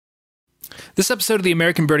This episode of the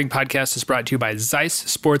American Birding Podcast is brought to you by Zeiss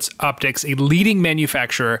Sports Optics, a leading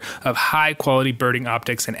manufacturer of high-quality birding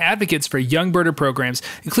optics and advocates for young birder programs,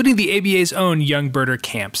 including the ABA's own Young Birder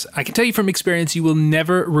Camps. I can tell you from experience, you will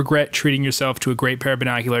never regret treating yourself to a great pair of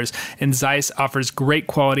binoculars, and Zeiss offers great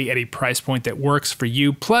quality at a price point that works for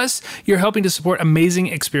you. Plus, you're helping to support amazing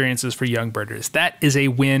experiences for young birders. That is a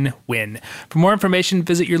win-win. For more information,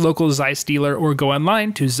 visit your local Zeiss dealer or go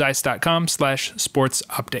online to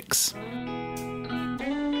zeiss.com/sportsoptics.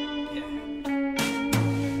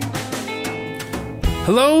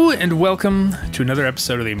 Hello and welcome to another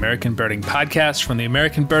episode of the American Birding Podcast from the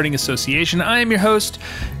American Birding Association. I am your host,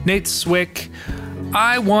 Nate Swick.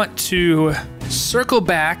 I want to circle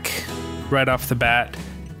back right off the bat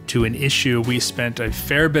to an issue we spent a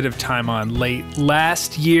fair bit of time on late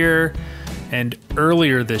last year and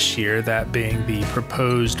earlier this year, that being the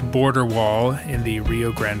proposed border wall in the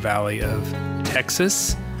Rio Grande Valley of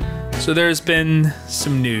Texas. So there's been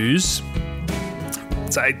some news.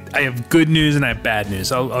 So I have good news and I have bad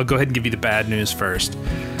news. I'll go ahead and give you the bad news first.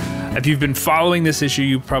 If you've been following this issue,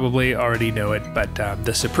 you probably already know it, but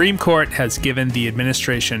the Supreme Court has given the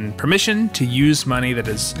administration permission to use money that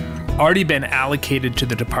has already been allocated to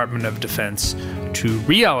the Department of Defense to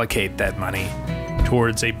reallocate that money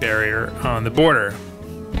towards a barrier on the border.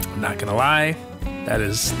 I'm not going to lie, that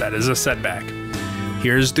is a setback.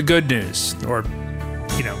 Here's the good news, or,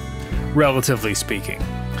 relatively speaking.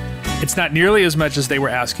 It's not nearly as much as they were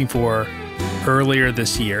asking for earlier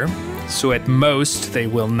this year, so at most they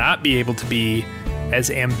will not be able to be as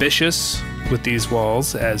ambitious with these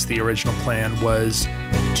walls as the original plan was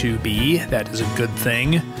to be. That is a good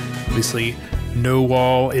thing. Obviously, no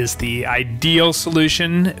wall is the ideal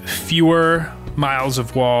solution. Fewer miles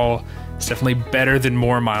of wall is definitely better than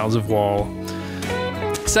more miles of wall.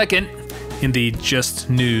 Second, in the just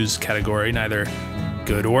news category, neither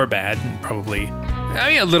good or bad, probably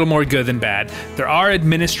a little more good than bad, there are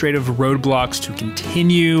administrative roadblocks to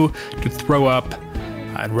continue to throw up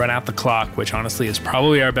and run out the clock, which honestly is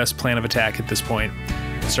probably our best plan of attack at this point.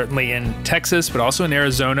 Certainly in Texas, but also in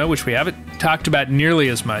Arizona, which we haven't talked about nearly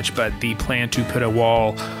as much, but the plan to put a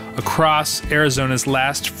wall across Arizona's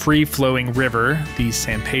last free-flowing river, the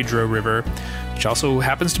San Pedro River, which also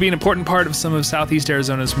happens to be an important part of some of Southeast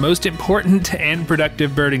Arizona's most important and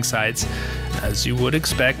productive birding sites. As you would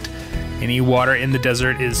expect, any water in the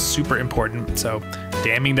desert is super important, so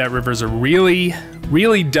damming that river is a really,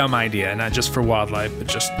 really dumb idea, not just for wildlife, but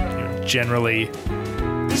just generally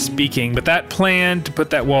speaking. But that plan to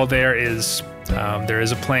put that wall there is, there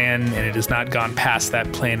is a plan, and it has not gone past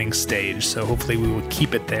that planning stage, so hopefully we will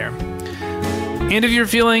keep it there. And if you're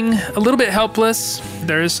feeling a little bit helpless,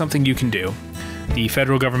 there is something you can do. The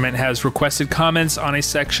federal government has requested comments on a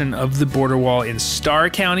section of the border wall in Starr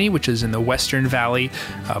County, which is in the Western Valley.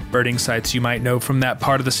 Birding sites you might know from that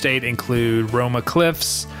part of the state include Roma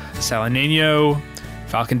Cliffs, Salineno,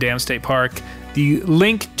 Falcon Dam State Park. The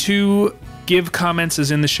link to give comments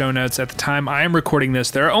is in the show notes. At the time I am recording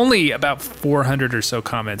this, there are only about 400 or so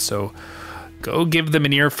comments, so go give them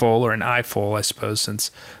an earful, or an eyeful, I suppose,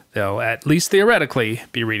 since they'll at least theoretically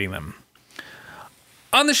be reading them.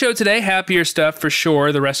 On the show today, happier stuff for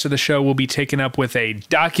sure. The rest of the show will be taken up with a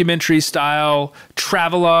documentary-style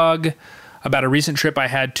travelogue about a recent trip I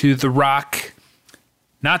had to The Rock.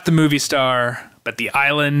 Not the movie star, but the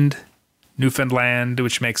island, Newfoundland,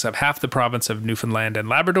 which makes up half the province of Newfoundland and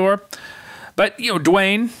Labrador. But,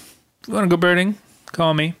 Dwayne, if you want to go birding,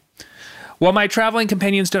 call me. While my traveling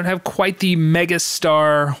companions don't have quite the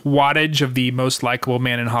mega-star wattage of the most likable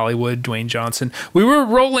man in Hollywood, Dwayne Johnson, we were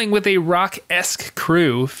rolling with a rock-esque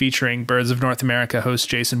crew featuring Birds of North America host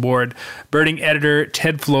Jason Ward, birding editor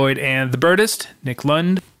Ted Floyd, and the birdist Nick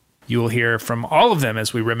Lund. You will hear from all of them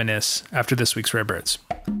as we reminisce after this week's Rare Birds.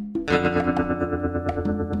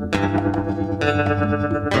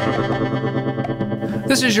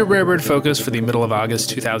 This is your Rare Bird Focus for the middle of August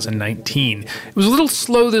 2019. It was a little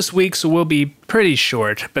slow this week, so we'll be pretty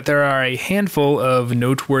short, but there are a handful of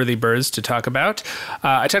noteworthy birds to talk about.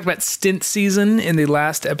 I talked about stint season in the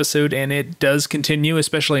last episode, and it does continue,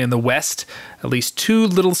 especially in the West. At least 2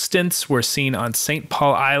 little stints were seen on St.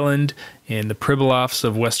 Paul Island in the Pribilofs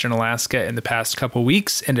of Western Alaska in the past couple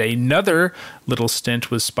weeks, and another little stint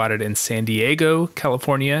was spotted in San Diego,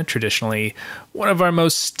 California, traditionally one of our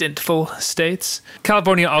most stintful states.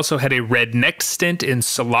 California also had a red-necked stint in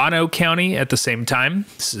Solano County at the same time.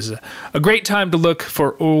 This is a great time to look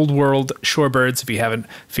for old world shorebirds if you haven't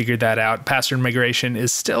figured that out. Passenger migration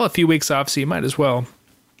is still a few weeks off, so you might as well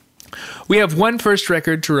We have one first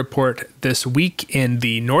record to report this week in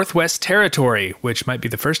the Northwest Territory, which might be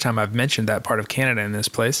the first time I've mentioned that part of Canada in this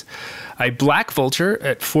place. A black vulture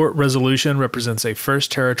at Fort Resolution represents a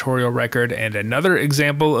first territorial record and another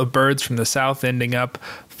example of birds from the south ending up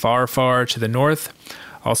far, far to the north.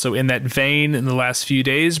 Also in that vein, in the last few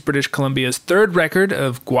days, British Columbia's third record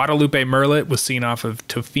of Guadalupe Merlet was seen off of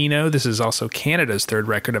Tofino. This is also Canada's third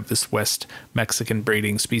record of this West Mexican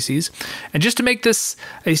breeding species. And just to make this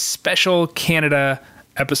a special Canada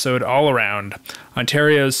episode all around,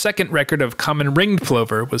 Ontario's second record of common ringed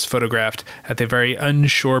plover was photographed at the very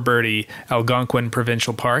unshorebirdie Algonquin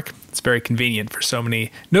Provincial Park. It's very convenient for so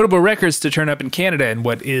many notable records to turn up in Canada in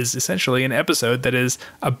what is essentially an episode that is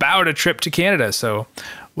about a trip to Canada. So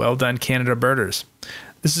well done, Canada birders.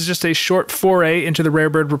 This is just a short foray into the rare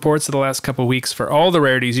bird reports of the last couple of weeks. For all the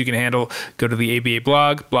rarities you can handle, go to the ABA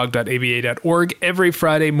blog, blog.aba.org, every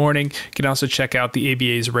Friday morning. You can also check out the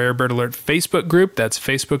ABA's Rare Bird Alert Facebook group. That's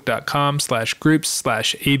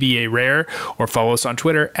facebook.com/groups/ABA Rare, or follow us on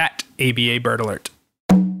Twitter at ABA Bird Alert.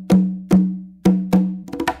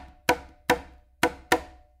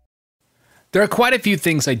 There are quite a few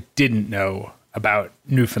things I didn't know about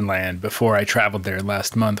Newfoundland before I traveled there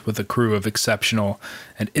last month with a crew of exceptional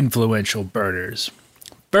and influential birders.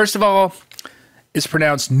 First of all, it's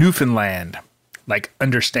pronounced Newfoundland, like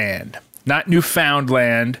understand, not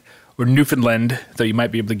Newfoundland or Newfoundland, though you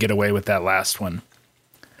might be able to get away with that last one.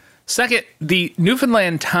 Second, the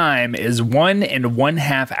Newfoundland time is 1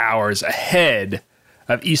 1/2 hours ahead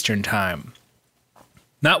of Eastern time.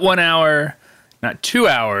 Not 1 hour, not 2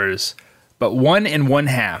 hours, but 1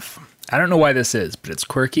 1/2. I don't know why this is, but it's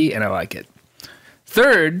quirky and I like it.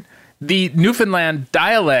 Third, the Newfoundland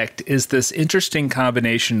dialect is this interesting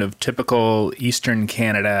combination of typical Eastern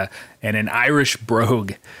Canada and an Irish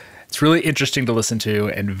brogue. It's really interesting to listen to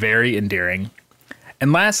and very endearing.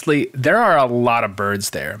 And lastly, there are a lot of birds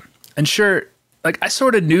there. And sure, I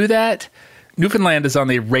sort of knew that. Newfoundland is on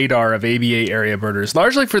the radar of ABA area birders,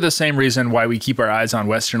 largely for the same reason why we keep our eyes on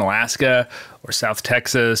Western Alaska or South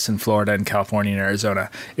Texas and Florida and California and Arizona.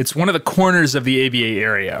 It's one of the corners of the ABA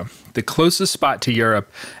area, the closest spot to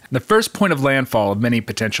Europe, and the first point of landfall of many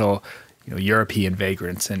potential European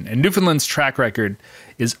vagrants. And Newfoundland's track record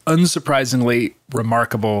is unsurprisingly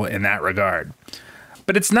remarkable in that regard.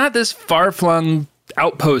 But it's not this far-flung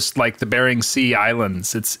outpost like the Bering Sea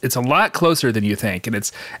Islands. It's a lot closer than you think, and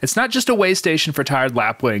it's not just a way station for tired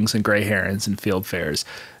lapwings and gray herons and fieldfares.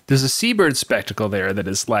 There's a seabird spectacle there that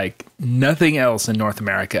is like nothing else in North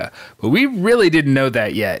America, but we really didn't know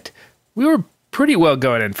that yet. We were pretty well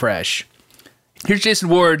going in fresh. Here's Jason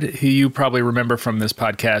Ward, who you probably remember from this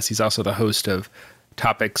podcast. He's also the host of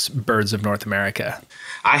Topics Birds of North America.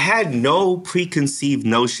 I had no preconceived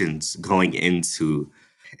notions going into,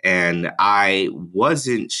 and I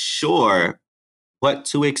wasn't sure what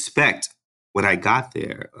to expect when I got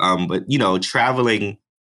there. But, traveling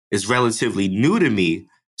is relatively new to me.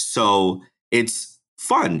 So it's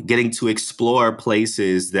fun getting to explore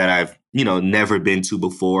places that I've, never been to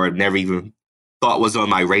before, never even thought was on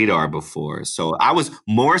my radar before. So I was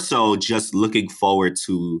more so just looking forward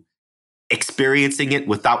to experiencing it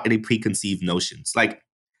without any preconceived notions. Like,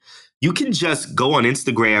 you can just go on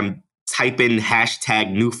Instagram, type in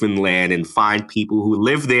hashtag Newfoundland and find people who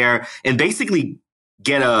live there and basically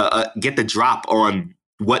get the drop on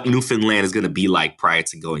what Newfoundland is going to be like prior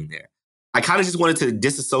to going there. I kind of just wanted to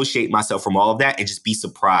disassociate myself from all of that and just be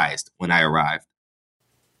surprised when I arrived.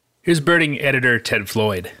 Here's birding editor Ted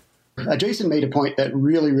Floyd. Jason made a point that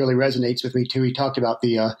really, really resonates with me too. He talked about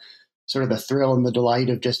the sort of the thrill and the delight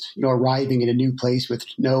of just arriving in a new place with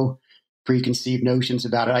no preconceived notions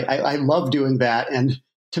about it. I love doing that, and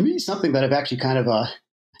to me, something that I've actually kind of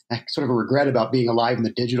sort of a regret about being alive in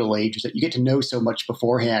the digital age is that you get to know so much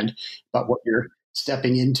beforehand about what you're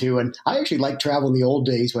stepping into. And I actually like travel in the old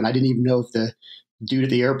days when I didn't even know if the dude at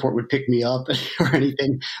the airport would pick me up or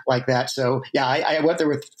anything like that. So yeah, I went there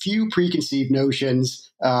with few preconceived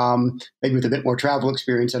notions, maybe with a bit more travel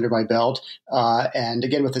experience under my belt. And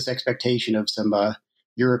again, with this expectation of some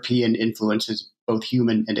European influences, both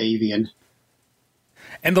human and avian.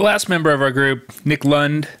 And the last member of our group, Nick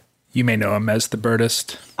Lund, you may know him as the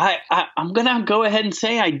birdist. I'm going to go ahead and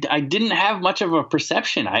say I didn't have much of a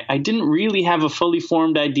perception. I didn't really have a fully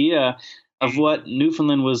formed idea of what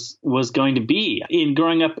Newfoundland was going to be. In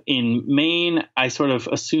growing up in Maine, I sort of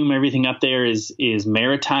assume everything up there is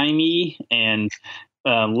maritime-y and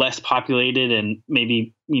less populated and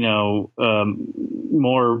maybe,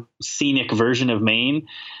 more scenic version of Maine.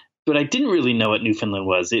 But I didn't really know what Newfoundland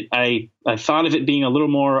was. I thought of it being a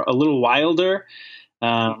little wilder,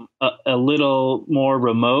 a little more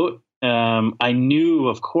remote. I knew,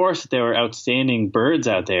 of course, that there were outstanding birds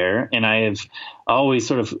out there, and I have always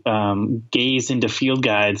sort of gazed into field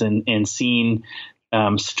guides and seen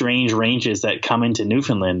strange ranges that come into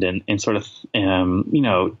Newfoundland, and sort of,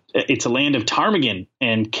 it's a land of ptarmigan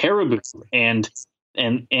and caribou, and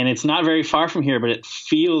it's not very far from here, but it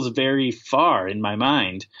feels very far in my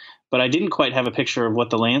mind. But I didn't quite have a picture of what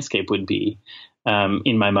the landscape would be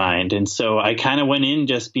in my mind. And so I kind of went in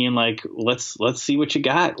just being like, let's see what you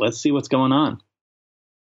got. Let's see what's going on.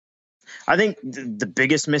 I think the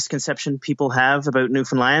biggest misconception people have about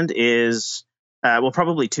Newfoundland is,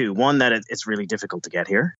 probably two. One, that it's really difficult to get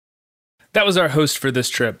here. That was our host for this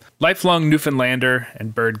trip, lifelong Newfoundlander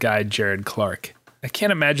and bird guide Jared Clark. I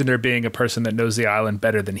can't imagine there being a person that knows the island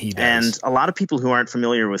better than he does. And a lot of people who aren't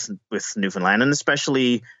familiar with Newfoundland, and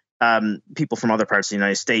especially people from other parts of the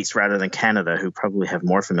United States rather than Canada, who probably have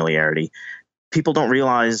more familiarity, people don't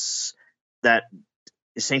realize that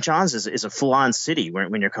St. John's is a full-on city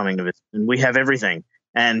when you're coming to visit. And we have everything,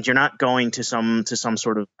 and you're not going to some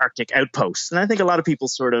sort of Arctic outpost. And I think a lot of people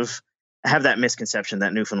sort of have that misconception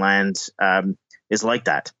that Newfoundland is like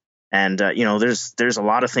that. And there's a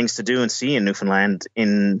lot of things to do and see in Newfoundland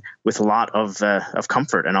with a lot of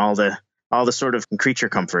comfort and all the sort of creature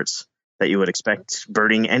comforts that you would expect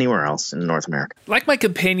birding anywhere else in North America. Like my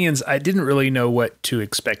companions, I didn't really know what to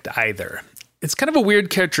expect either. It's kind of a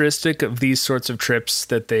weird characteristic of these sorts of trips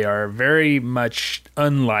that they are very much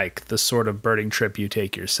unlike the sort of birding trip you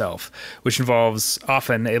take yourself, which involves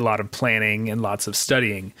often a lot of planning and lots of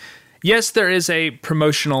studying. Yes, there is a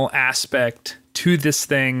promotional aspect to this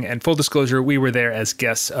thing, and full disclosure, we were there as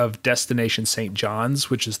guests of Destination St. John's,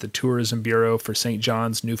 which is the tourism bureau for St.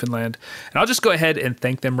 John's, Newfoundland. And I'll just go ahead and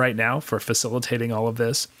thank them right now for facilitating all of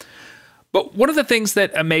this. But one of the things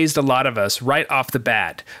that amazed a lot of us right off the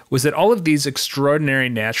bat was that all of these extraordinary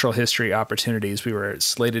natural history opportunities we were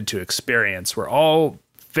slated to experience were all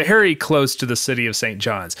very close to the city of St.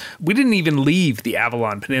 John's. We didn't even leave the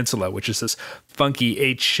Avalon Peninsula, which is this funky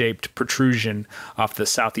H-shaped protrusion off the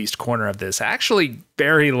southeast corner of this actually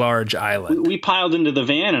very large island. We piled into the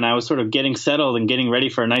van, and I was sort of getting settled and getting ready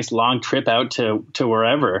for a nice long trip out to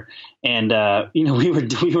wherever. And we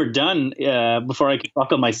were done before I could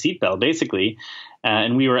buckle my seatbelt, basically.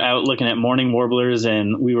 And we were out looking at mourning warblers,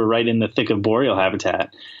 and we were right in the thick of boreal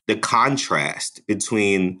habitat. The contrast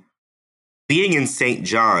between being in St.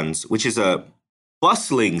 John's, which is a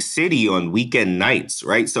bustling city on weekend nights,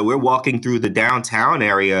 right? So we're walking through the downtown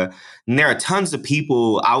area, and there are tons of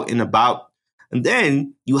people out and about. And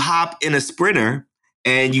then you hop in a Sprinter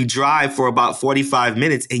and you drive for about 45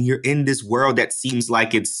 minutes, and you're in this world that seems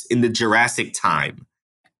like it's in the Jurassic time.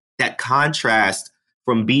 That contrast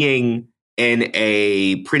from being in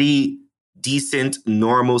a pretty decent,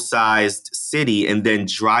 normal-sized city and then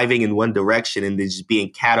driving in one direction and then just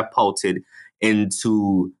being catapulted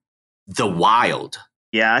into the wild.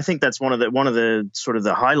 Yeah, I think that's one of the sort of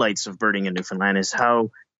the highlights of birding in Newfoundland is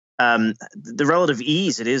how the relative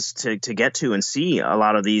ease it is to get to and see a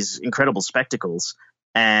lot of these incredible spectacles,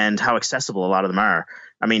 and how accessible a lot of them are.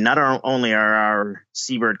 I mean, not only are our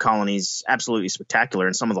seabird colonies absolutely spectacular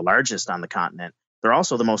and some of the largest on the continent, they're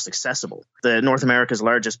also the most accessible. The North America's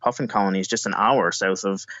largest puffin colony is just an hour south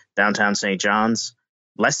of downtown St. John's,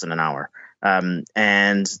 less than an hour.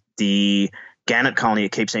 And the gannet colony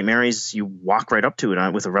at Cape St. Mary's, you walk right up to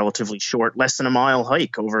it with a relatively short, less than a mile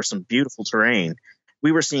hike over some beautiful terrain.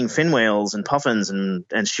 We were seeing fin whales and puffins and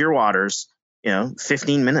shearwaters,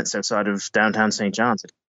 15 minutes outside of downtown St. John's.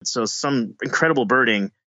 So some incredible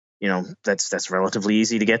birding, that's relatively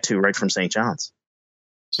easy to get to right from St. John's.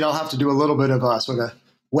 So I'll have to do a little bit of a sort of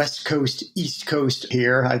West Coast, East Coast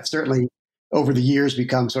here. I've certainly over the years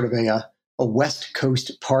become sort of a West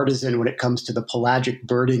Coast partisan when it comes to the pelagic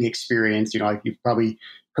birding experience. You've probably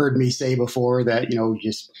heard me say before that, you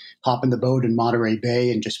just hop in the boat in Monterey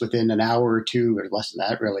Bay, and just within an hour or two, or less than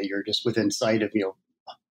that, really, you're just within sight of,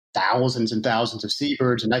 thousands and thousands of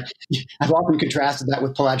seabirds. And I've often contrasted that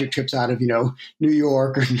with pelagic trips out of, New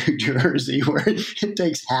York or New Jersey, where it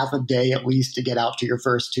takes half a day at least to get out to your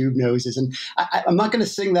first tube noses. And I'm not going to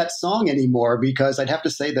sing that song anymore, because I'd have to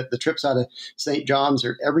say that the trips out of St. John's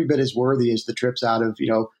are every bit as worthy as the trips out of,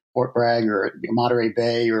 Fort Bragg or Monterey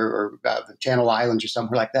Bay or the Channel Islands or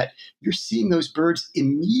somewhere like that. You're seeing those birds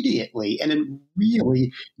immediately and in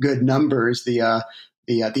really good numbers. The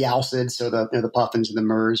alcids, so the puffins and the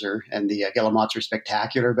murres and the guillemots are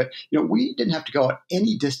spectacular. But we didn't have to go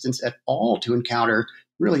any distance at all to encounter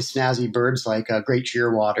really snazzy birds like great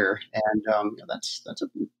shearwater, and that's a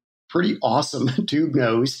pretty awesome tube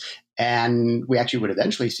nose. And we actually would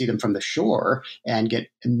eventually see them from the shore and get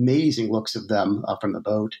amazing looks of them from the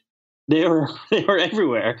boat. They were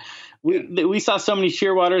everywhere. We saw so many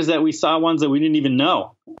shearwaters that we saw ones that we didn't even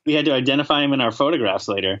know. We had to identify them in our photographs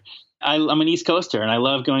later. I'm an East Coaster, and I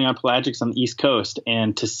love going on pelagics on the East Coast.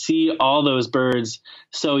 And to see all those birds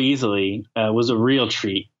so easily was a real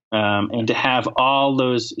treat. And to have all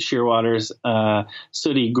those shearwaters,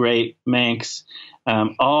 sooty, great, manx,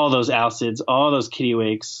 all those alcids, all those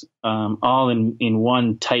kittiwakes, all in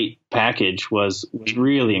one tight package was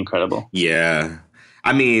really incredible. Yeah.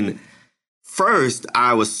 I mean, first,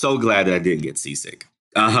 I was so glad that I didn't get seasick.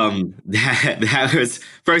 That was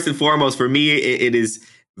first and foremost for me. It is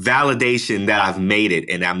validation that I've made it,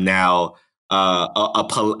 and I'm now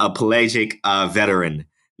a pelagic veteran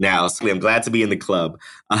now. So I'm glad to be in the club.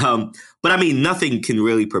 But I mean, nothing can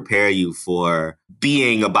really prepare you for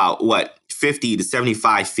being about 50 to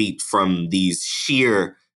 75 feet from these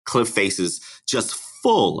sheer cliff faces, just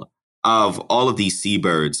full of all of these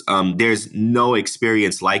seabirds. There's no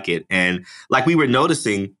experience like it. And like we were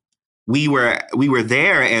noticing, we were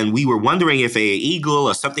there and we were wondering if an eagle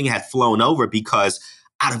or something had flown over, because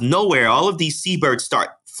out of nowhere, all of these seabirds start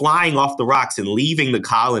flying off the rocks and leaving the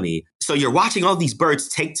colony. So you're watching all these birds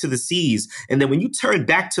take to the seas. And then when you turn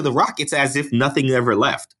back to the rock, it's as if nothing ever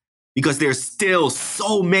left, because there's still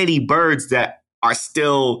so many birds that are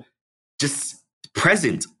still just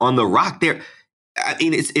present on the rock there. I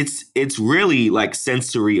mean, it's really like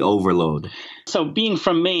sensory overload. So being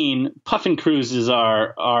from Maine, puffin cruises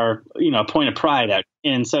are a point of pride out.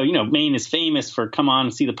 And so, Maine is famous for come on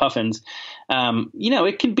and see the puffins.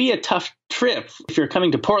 It can be a tough trip. If you're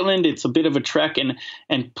coming to Portland, it's a bit of a trek.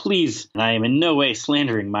 And please, I am in no way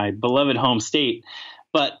slandering my beloved home state,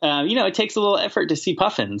 but it takes a little effort to see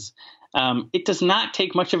puffins. It does not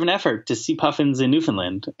take much of an effort to see puffins in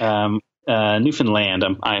Newfoundland. Newfoundland.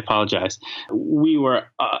 I apologize. We were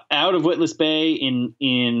out of Witless Bay.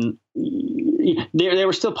 There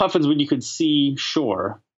were still puffins when you could see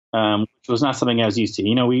shore, which was not something I was used to.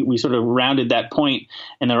 We sort of rounded that point,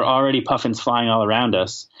 and there were already puffins flying all around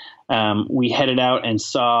us. We headed out and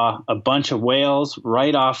saw a bunch of whales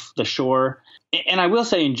right off the shore. And I will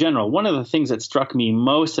say, in general, one of the things that struck me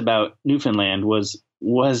most about Newfoundland was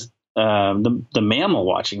the mammal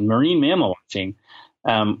watching, marine mammal watching.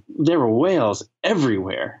 There were whales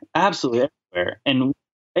everywhere, absolutely everywhere. And,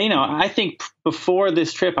 I think before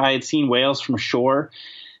this trip, I had seen whales from shore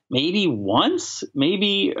maybe once,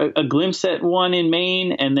 maybe a glimpse at one in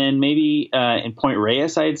Maine. And then maybe in Point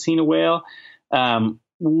Reyes, I had seen a whale.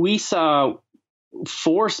 We saw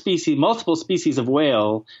multiple species of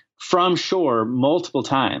whale from shore multiple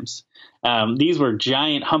times. These were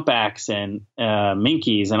giant humpbacks and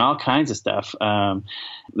minkies and all kinds of stuff.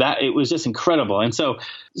 That it was just incredible. And so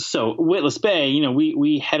Witless Bay,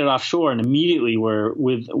 we headed offshore and immediately were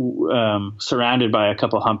surrounded by a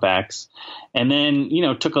couple humpbacks, and then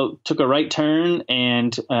took a right turn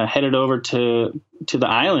and headed over to the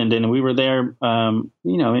island, and we were there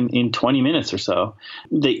in 20 minutes or so.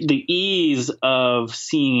 The ease of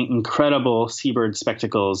seeing incredible seabird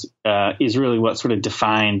spectacles is really what sort of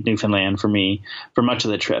defined Newfoundland for me for much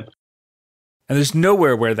of the trip. And there's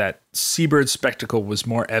nowhere where that seabird spectacle was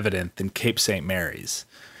more evident than Cape St. Mary's.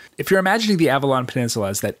 If you're imagining the Avalon Peninsula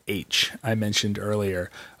as that H I mentioned earlier,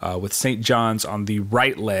 with St. John's on the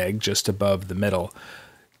right leg just above the middle,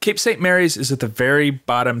 Cape St. Mary's is at the very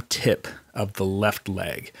bottom tip of the left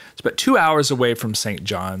leg. It's about 2 hours away from St.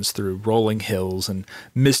 John's through rolling hills and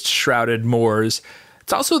mist-shrouded moors.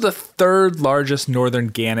 It's also the third largest northern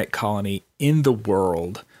gannet colony in the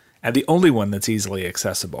world, and the only one that's easily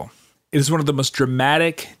accessible. It is one of the most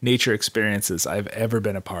dramatic nature experiences I've ever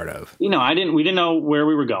been a part of. We didn't know where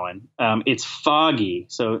we were going. It's foggy.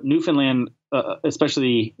 So Newfoundland,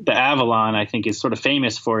 especially the Avalon, I think is sort of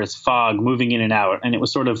famous for its fog moving in and out. And it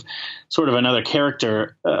was sort of another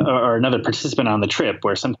character or another participant on the trip,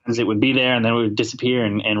 where sometimes it would be there and then it would disappear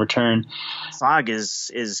and return. Fog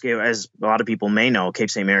is as a lot of people may know, Cape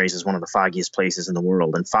St. Mary's is one of the foggiest places in the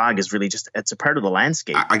world. And fog is really it's a part of the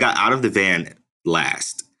landscape. I got out of the van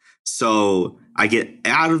last. So I get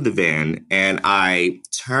out of the van and I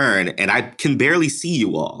turn and I can barely see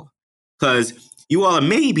you all, because you all are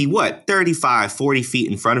maybe 35, 40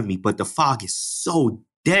 feet in front of me, but the fog is so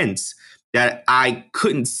dense that I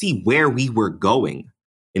couldn't see where we were going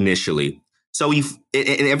initially. So and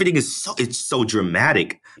everything is it's so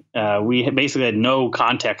dramatic. We basically had no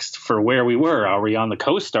context for where we were. Are we on the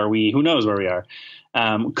coast? Who knows where we are?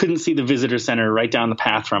 Couldn't see the visitor center right down the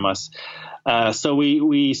path from us. So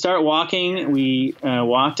we start walking. We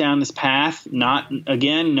walk down this path, not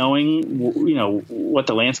again knowing what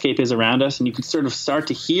the landscape is around us, and you can sort of start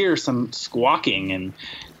to hear some squawking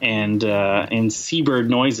and seabird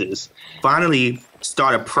noises. Finally,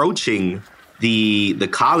 start approaching the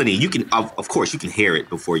colony. You can, of course, you can hear it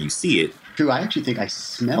before you see it. True, I actually think I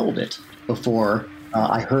smelled it before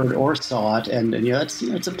I heard or saw it, and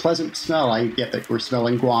it's a pleasant smell. I get that we're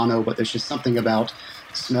smelling guano, but there's just something about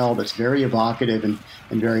smell that's very evocative and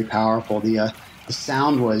very powerful. The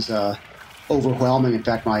sound was overwhelming. In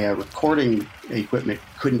fact, my recording equipment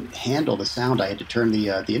couldn't handle the sound. I had to turn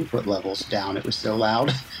the input levels down. It was so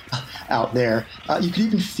loud out there. You could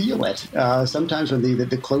even feel it. Sometimes when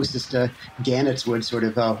the closest gannets would sort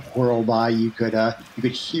of whirl by, you could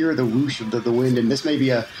hear the whoosh of the wind. And this may be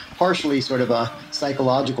a partially sort of a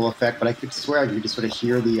psychological effect, but I could swear you could just sort of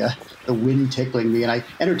hear the wind tickling me. And I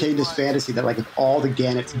entertained this fantasy that, like, if all the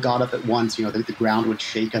gannets got up at once, the ground would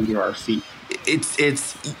shake under our feet. It's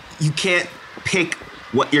you can't pick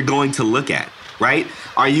what you're going to look at, right?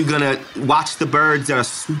 Are you going to watch the birds that are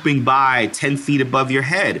swooping by 10 feet above your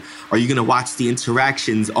head? Are you going to watch the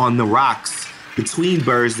interactions on the rocks between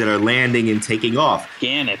birds that are landing and taking off?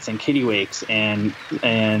 Gannets and kittiwakes and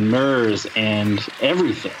murres and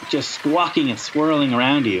everything just squawking and swirling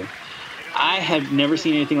around you. I had never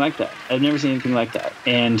seen anything like that.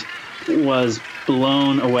 And was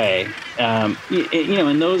blown away. And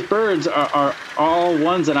those birds are all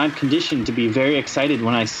ones that I'm conditioned to be very excited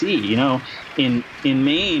when I see. In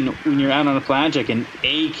Maine, when you're out on a pelagic and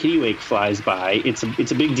a kittiwake flies by, it's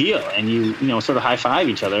a big deal, and you sort of high five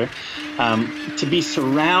each other. To be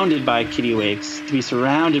surrounded by kittiwakes, to be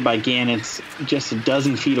surrounded by gannets just a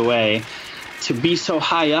dozen feet away, to be so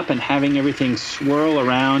high up and having everything swirl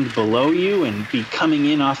around below you and be coming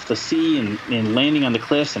in off the sea and landing on the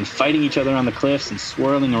cliffs and fighting each other on the cliffs and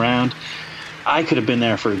swirling around. I could have been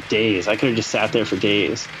there for days. I could have just sat there for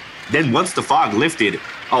days. Then once the fog lifted,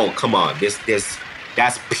 oh, come on,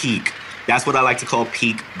 that's peak. That's what I like to call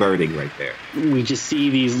peak birding right there. We just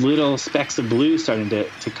see these little specks of blue starting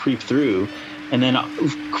to creep through. And then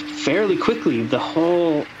fairly quickly,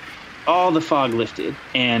 all the fog lifted,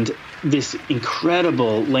 and this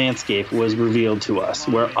incredible landscape was revealed to us,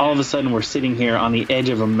 where all of a sudden we're sitting here on the edge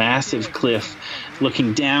of a massive cliff,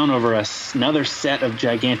 looking down over another set of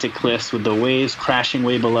gigantic cliffs with the waves crashing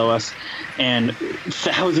way below us, and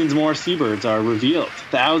thousands more seabirds are revealed.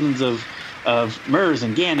 Thousands of murres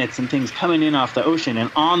and gannets and things coming in off the ocean, and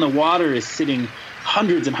on the water is sitting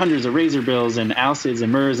hundreds and hundreds of razorbills and alcids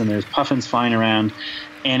and murres, and there's puffins flying around.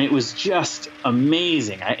 And it was just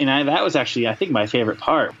amazing. That was actually, I think, my favorite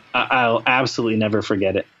part. I'll absolutely never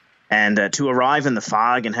forget it. And to arrive in the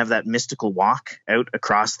fog and have that mystical walk out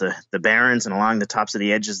across the barrens and along the tops of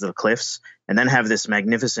the edges of the cliffs, and then have this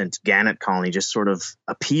magnificent gannet colony just sort of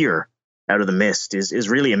appear out of the mist is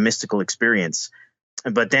really a mystical experience.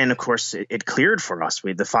 But then, of course, it cleared for us.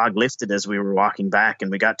 The fog lifted as we were walking back,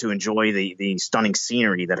 and we got to enjoy the stunning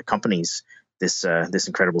scenery that accompanies this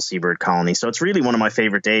incredible seabird colony. So it's really one of my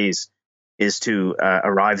favorite days, is to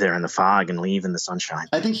arrive there in the fog and leave in the sunshine.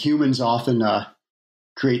 I think humans often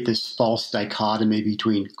create this false dichotomy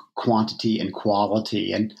between quantity and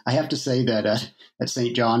quality. And I have to say that at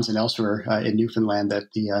St. John's and elsewhere in Newfoundland, that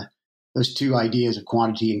those two ideas of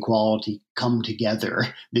quantity and quality come together.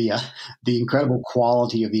 The incredible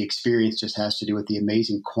quality of the experience just has to do with the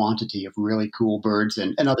amazing quantity of really cool birds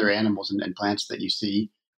and other animals and plants that you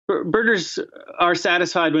see. Birders are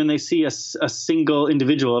satisfied when they see a single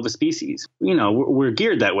individual of a species. We're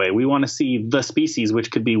geared that way. We want to see the species,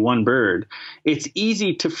 which could be one bird. It's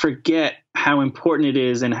easy to forget how important it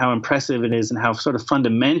is and how impressive it is and how sort of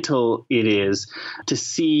fundamental it is to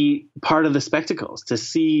see part of the spectacles, to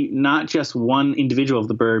see not just one individual of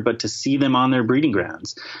the bird, but to see them on their breeding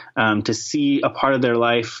grounds, to see a part of their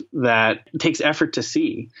life that takes effort to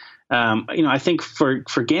see. I think for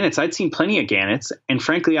gannets, I'd seen plenty of gannets, and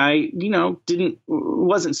frankly, I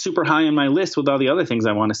wasn't super high on my list with all the other things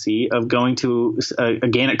I want to see of going to a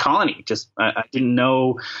gannet colony. Just I didn't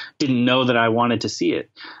know that I wanted to see it.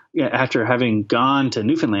 After having gone to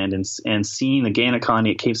Newfoundland and seeing the gannet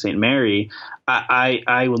colony at Cape St. Mary,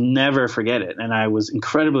 I will never forget it, and I was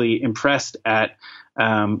incredibly impressed at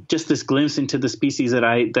just this glimpse into the species that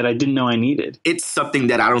I didn't know I needed. It's something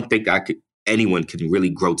that I don't think anyone can really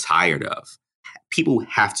grow tired of. People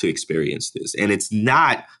have to experience this, and it's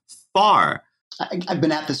not far. I've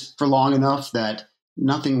been at this for long enough that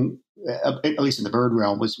nothing, at least in the bird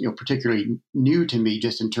realm, was particularly new to me,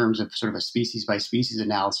 just in terms of sort of a species by species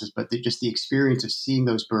analysis. But just the experience of seeing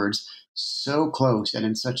those birds so close and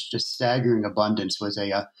in such just staggering abundance was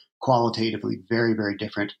a qualitatively very, very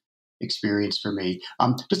different experience for me.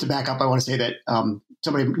 Just to back up, I want to say that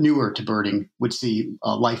somebody newer to birding would see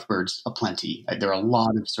life birds aplenty. There are a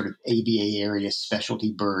lot of sort of ABA area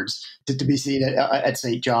specialty birds to be seen at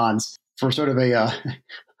St. John's. For sort of a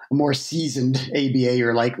more seasoned ABA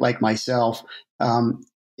or like myself,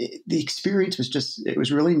 the experience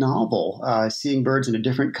was really novel. Seeing birds in a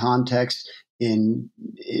different context, in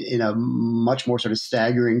a much more sort of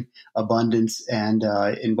staggering abundance, and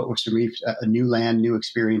in what was for me a new land, new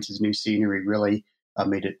experiences, new scenery, really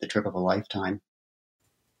made it the trip of a lifetime.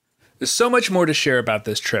 There's so much more to share about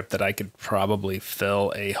this trip that I could probably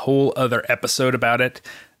fill a whole other episode about it.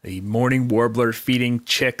 The morning warbler feeding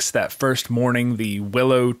chicks that first morning, the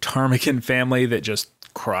willow ptarmigan family that just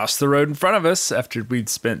crossed the road in front of us after we'd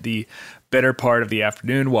spent the better part of the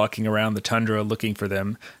afternoon walking around the tundra looking for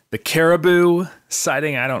them. The caribou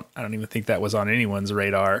sighting, I don't even think that was on anyone's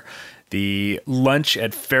radar. The lunch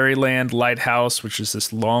at Fairyland Lighthouse, which is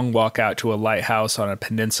this long walk out to a lighthouse on a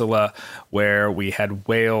peninsula where we had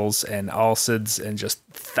whales and alcids and just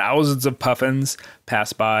thousands of puffins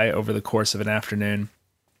pass by over the course of an afternoon.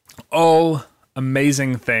 All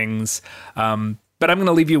amazing things. But I'm going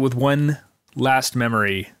to leave you with one last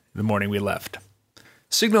memory the morning we left.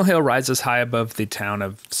 Signal Hill rises high above the town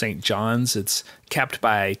of St. John's. It's capped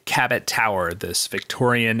by Cabot Tower, this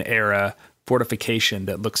Victorian-era fortification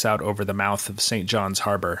that looks out over the mouth of St. John's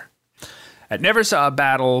Harbor. It never saw a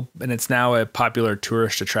battle, and it's now a popular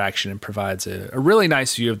tourist attraction and provides a really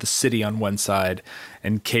nice view of the city on one side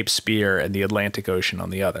and Cape Spear and the Atlantic Ocean on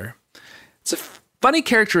the other. It's a funny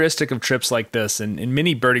characteristic of trips like this, and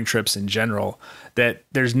many birding trips in general, that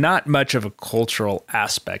there's not much of a cultural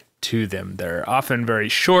aspect to them. They're often very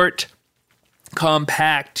short,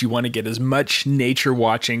 compact. You want to get as much nature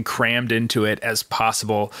watching crammed into it as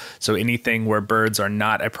possible. So anything where birds are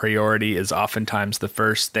not a priority is oftentimes the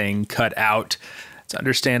first thing cut out. It's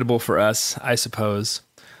understandable for us, I suppose.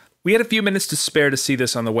 We had a few minutes to spare to see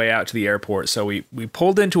this on the way out to the airport, so we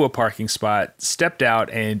pulled into a parking spot, stepped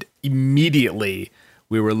out, and immediately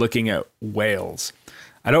we were looking at whales.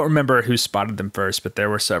 I don't remember who spotted them first, but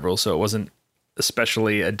there were several, so it wasn't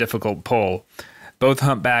especially a difficult pull. Both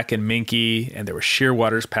humpback and minke, and there were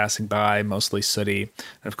shearwaters passing by, mostly sooty,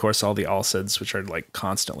 and of course all the alcids, which are like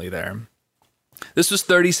constantly there. This was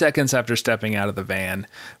 30 seconds after stepping out of the van,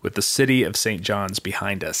 with the city of St. John's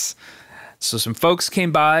behind us. So some folks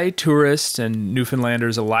came by, tourists and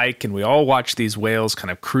Newfoundlanders alike, and we all watched these whales kind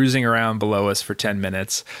of cruising around below us for 10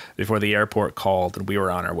 minutes before the airport called and we were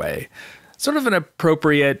on our way. Sort of an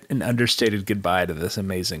appropriate and understated goodbye to this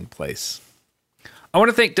amazing place. I want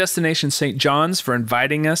to thank Destination St. John's for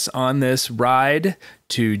inviting us on this ride,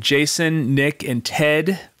 to Jason, Nick, and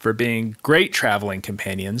Ted for being great traveling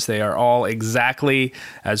companions. They are all exactly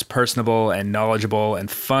as personable and knowledgeable and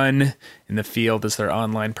fun in the field as their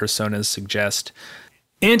online personas suggest.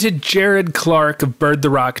 And to Jared Clark of Bird the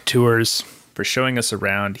Rock Tours for showing us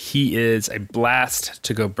around. He is a blast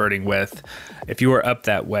to go birding with. If you are up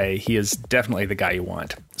that way, he is definitely the guy you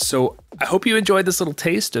want. So I hope you enjoyed this little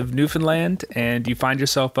taste of Newfoundland and you find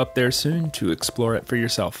yourself up there soon to explore it for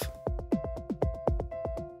yourself.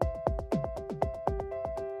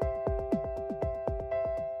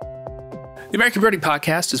 The American Birding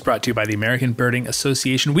Podcast is brought to you by the American Birding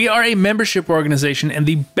Association. We are a membership organization, and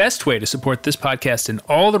the best way to support this podcast and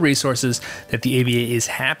all the resources that the ABA is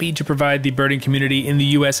happy to provide the birding community in the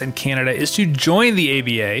U.S. and Canada is to join the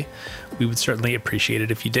ABA. We would certainly appreciate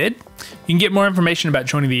it if you did. You can get more information about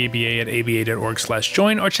joining the ABA at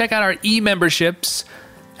aba.org/join, or check out our e-memberships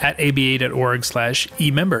at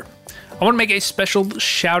aba.org/emember. I want to make a special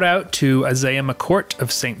shout out to Isaiah McCourt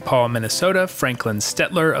of St. Paul, Minnesota, Franklin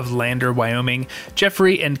Stetler of Lander, Wyoming,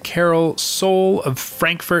 Jeffrey and Carol Soule of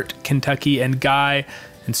Frankfort, Kentucky, and Guy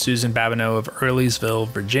and Susan Babineau of Earlysville,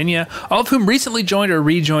 Virginia, all of whom recently joined or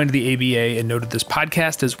rejoined the ABA and noted this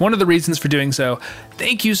podcast as one of the reasons for doing so.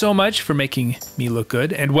 Thank you so much for making me look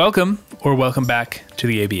good, and welcome or welcome back to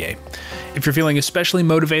the ABA. If you're feeling especially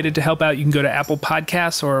motivated to help out, you can go to Apple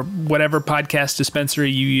Podcasts or whatever podcast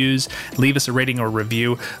dispensary you use, leave us a rating or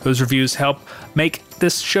review. Those reviews help make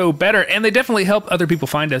this show better, and they definitely help other people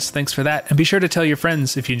find us. Thanks for that. And be sure to tell your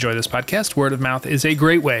friends if you enjoy this podcast. Word of mouth is a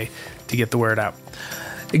great way to get the word out.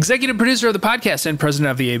 Executive producer of the podcast and president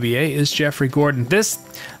of the ABA is Jeffrey Gordon.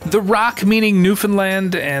 The Rock meaning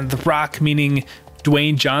Newfoundland and the Rock meaning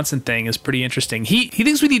Dwayne Johnson thing is pretty interesting. He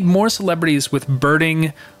thinks we need more celebrities with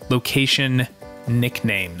birding location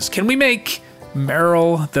nicknames. Can we make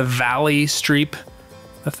Meryl the Valley Streep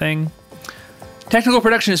a thing? Technical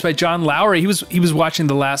production is by John Lowry. He was watching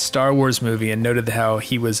the last Star Wars movie and noted how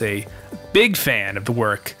he was a big fan of the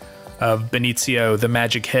work of Benicio the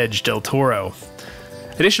Magic Hedge del Toro.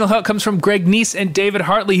 Additional help comes from Greg Neese and David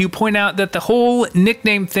Hartley, who point out that the whole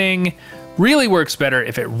nickname thing really works better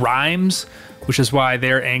if it rhymes, which is why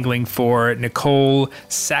they're angling for Nicole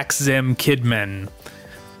Saxzem Kidman.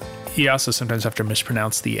 You also sometimes have to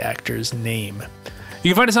mispronounce the actor's name.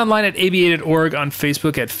 You can find us online at aba.org, on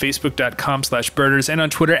Facebook at facebook.com/birders, and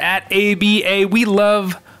on Twitter at ABA. We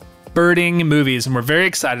love birding movies, and we're very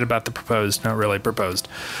excited about the proposed, not really proposed,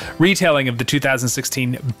 retelling of the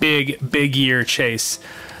 2016 Big Year Chase,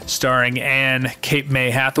 starring Anne Cape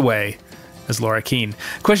May Hathaway as Laura Keene.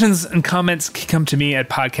 Questions and comments can come to me at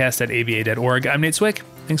podcast@aba.org. I'm Nate Swick.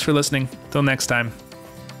 Thanks for listening. Till next time.